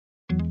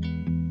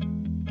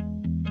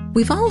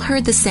We've all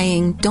heard the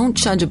saying, don't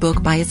judge a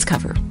book by its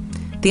cover.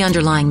 The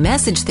underlying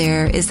message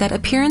there is that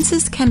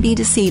appearances can be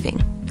deceiving.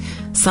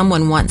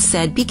 Someone once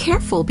said, be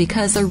careful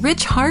because a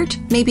rich heart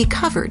may be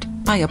covered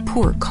by a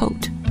poor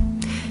coat.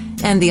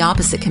 And the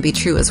opposite can be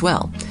true as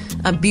well.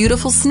 A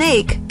beautiful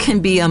snake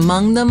can be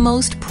among the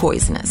most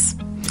poisonous.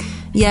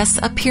 Yes,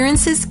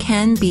 appearances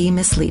can be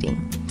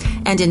misleading.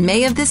 And in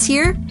May of this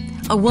year,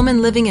 a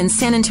woman living in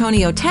San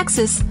Antonio,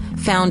 Texas,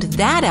 found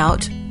that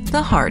out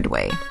the hard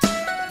way.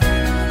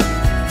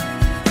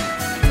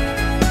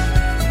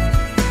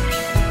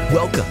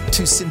 Welcome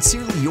to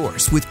Sincerely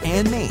Yours with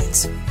Ann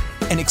Maines,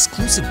 an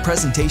exclusive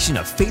presentation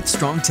of Faith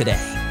Strong Today.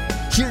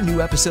 Hear new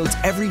episodes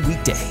every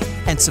weekday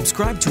and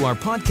subscribe to our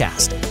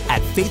podcast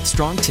at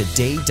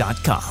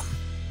faithstrongtoday.com.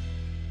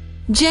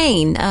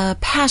 Jane, a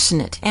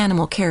passionate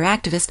animal care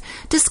activist,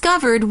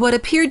 discovered what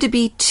appeared to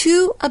be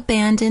 2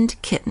 abandoned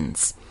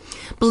kittens.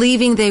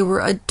 Believing they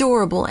were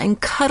adorable and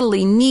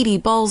cuddly, needy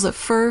balls of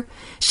fur,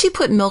 she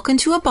put milk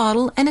into a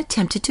bottle and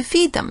attempted to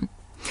feed them.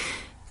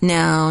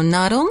 Now,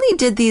 not only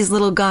did these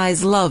little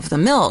guys love the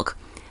milk,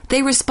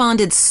 they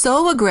responded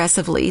so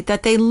aggressively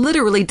that they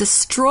literally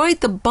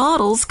destroyed the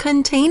bottles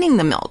containing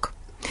the milk.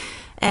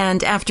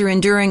 And after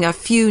enduring a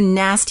few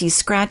nasty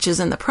scratches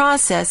in the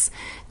process,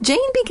 Jane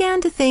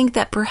began to think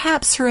that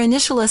perhaps her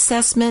initial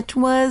assessment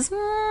was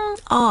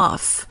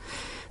off.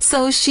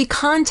 So she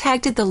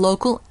contacted the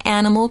local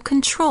animal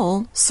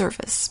control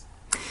service.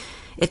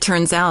 It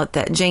turns out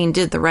that Jane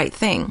did the right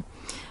thing.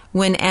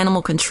 When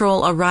animal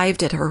control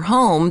arrived at her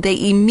home, they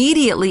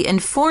immediately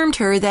informed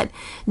her that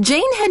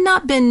Jane had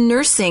not been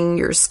nursing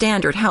your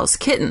standard house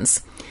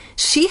kittens.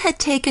 She had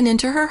taken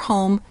into her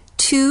home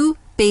 2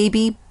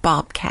 baby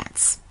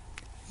bobcats.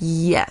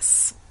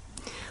 Yes,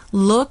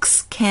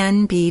 looks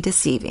can be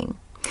deceiving.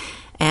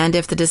 And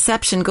if the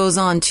deception goes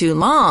on too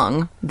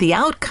long, the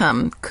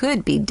outcome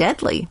could be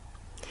deadly.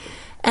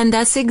 And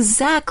that's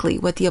exactly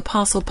what the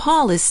Apostle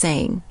Paul is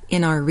saying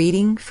in our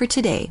reading for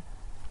today.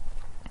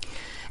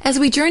 As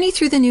we journey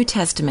through the New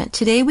Testament,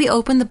 today we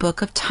open the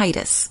book of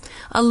Titus,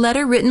 a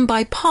letter written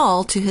by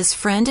Paul to his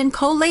friend and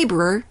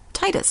co-laborer,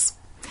 Titus.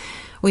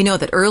 We know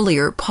that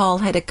earlier Paul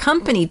had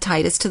accompanied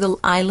Titus to the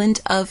island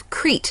of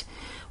Crete,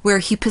 where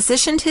he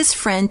positioned his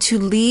friend to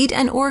lead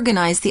and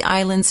organize the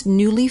island's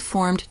newly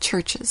formed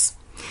churches.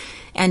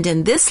 And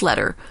in this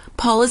letter,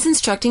 Paul is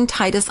instructing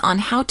Titus on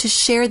how to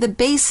share the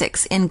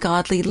basics in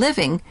godly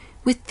living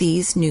with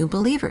these new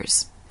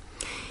believers.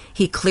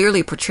 He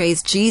clearly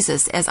portrays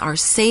Jesus as our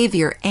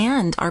Savior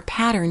and our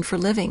pattern for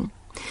living.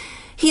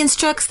 He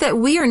instructs that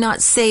we are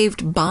not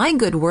saved by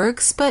good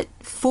works, but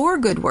for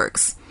good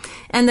works,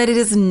 and that it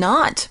is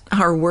not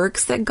our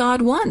works that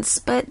God wants,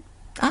 but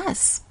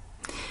us.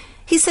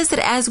 He says that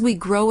as we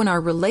grow in our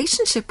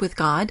relationship with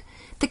God,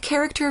 the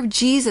character of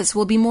Jesus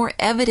will be more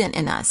evident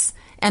in us,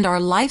 and our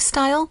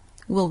lifestyle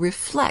will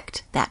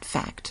reflect that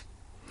fact.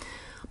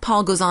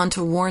 Paul goes on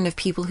to warn of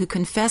people who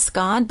confess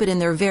God, but in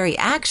their very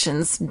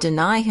actions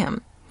deny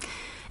Him.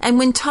 And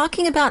when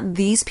talking about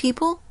these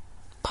people,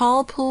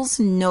 Paul pulls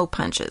no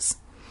punches.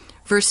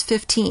 Verse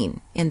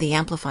 15 in the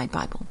Amplified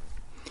Bible.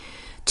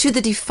 To the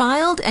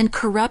defiled and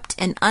corrupt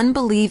and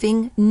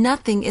unbelieving,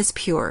 nothing is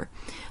pure.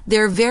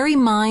 Their very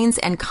minds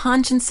and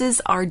consciences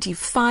are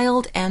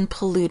defiled and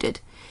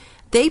polluted.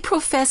 They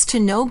profess to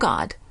know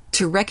God,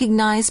 to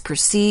recognize,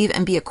 perceive,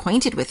 and be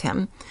acquainted with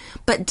Him,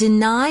 but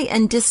deny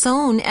and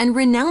disown and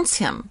renounce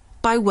Him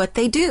by what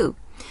they do.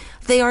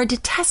 They are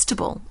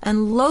detestable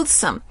and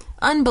loathsome,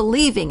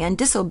 unbelieving and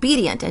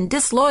disobedient and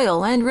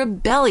disloyal and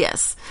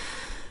rebellious.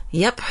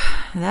 Yep,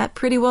 that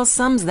pretty well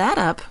sums that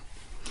up.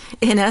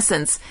 In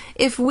essence,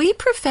 if we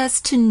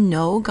profess to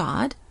know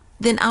God,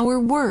 then our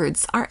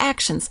words, our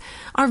actions,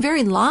 our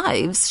very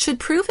lives should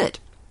prove it.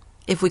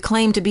 If we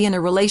claim to be in a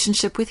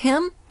relationship with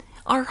Him,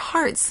 our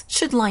hearts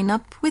should line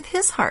up with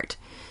His heart,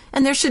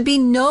 and there should be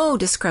no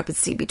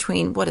discrepancy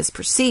between what is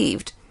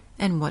perceived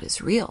and what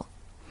is real.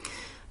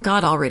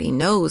 God already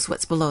knows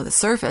what's below the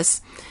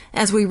surface.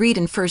 As we read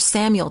in 1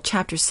 Samuel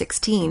chapter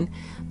 16,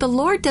 the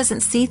Lord doesn't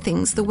see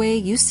things the way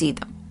you see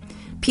them.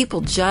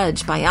 People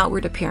judge by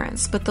outward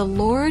appearance, but the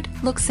Lord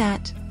looks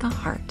at the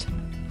heart.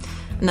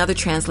 Another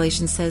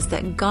translation says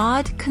that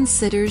God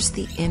considers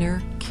the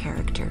inner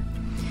character.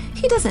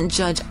 He doesn't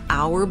judge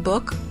our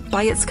book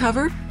by its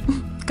cover.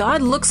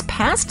 God looks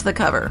past the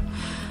cover.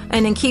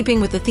 And in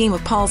keeping with the theme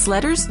of Paul's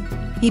letters,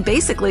 he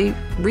basically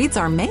reads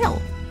our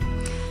mail.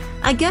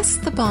 I guess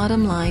the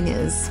bottom line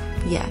is,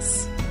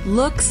 yes,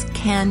 looks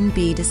can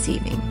be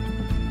deceiving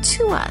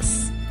to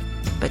us,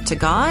 but to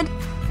God,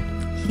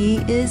 He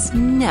is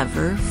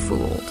never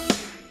fooled.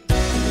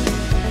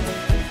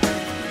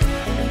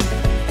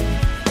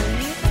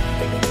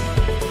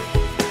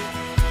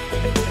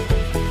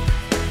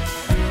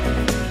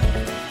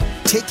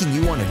 Taking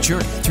you on a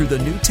journey through the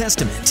New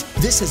Testament.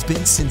 This has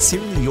been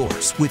Sincerely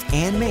Yours with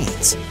Ann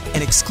Maines,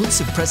 an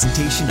exclusive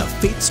presentation of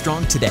Faith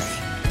Strong Today.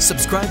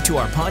 Subscribe to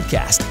our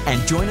podcast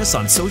and join us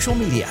on social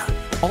media.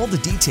 All the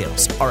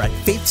details are at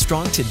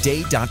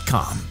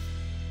faithstrongtoday.com.